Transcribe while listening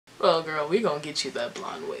Well, girl, we gonna get you that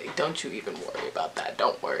blonde wig. Don't you even worry about that.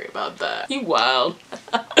 Don't worry about that. You wild.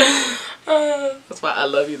 That's why I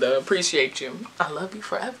love you, though. Appreciate you. I love you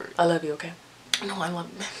forever. I love you, okay? No, I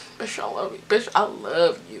love you. Bitch, I love you. Bitch, I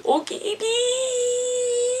love you. Okay,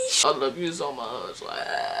 bitch. I love you so much.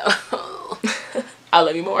 I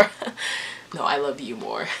love you more. No, I love you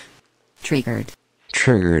more. Triggered.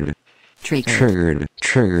 Triggered. Triggered. Triggered.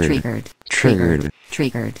 Triggered. Triggered.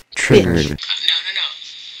 Triggered. Triggered. No.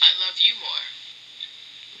 I love you more.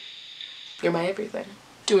 You're my everything.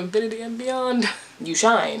 To infinity and beyond. You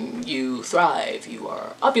shine. You thrive. You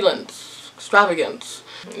are opulent. Extravagant.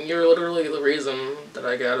 You're literally the reason that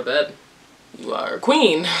I get out of bed. You are a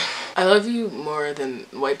queen. I love you more than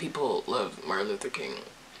white people love Martin Luther King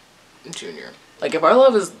Jr. Like, if our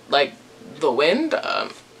love is like the wind,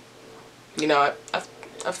 you know,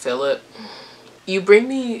 I feel it. You bring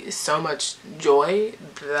me so much joy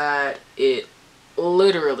that it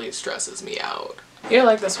literally stresses me out. You're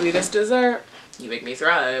like the sweetest dessert. You make me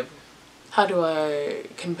thrive. How do I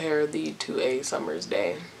compare thee to a summer's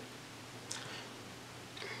day?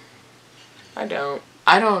 I don't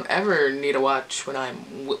ever need a watch when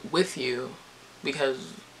I'm with you,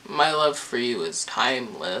 because my love for you is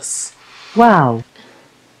timeless. Wow.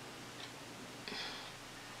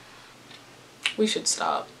 We should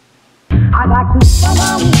stop. I'd like to.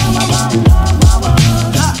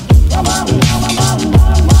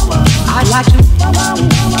 I'd like to.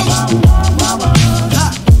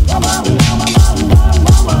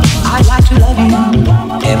 I'd like to love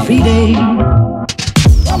you every day.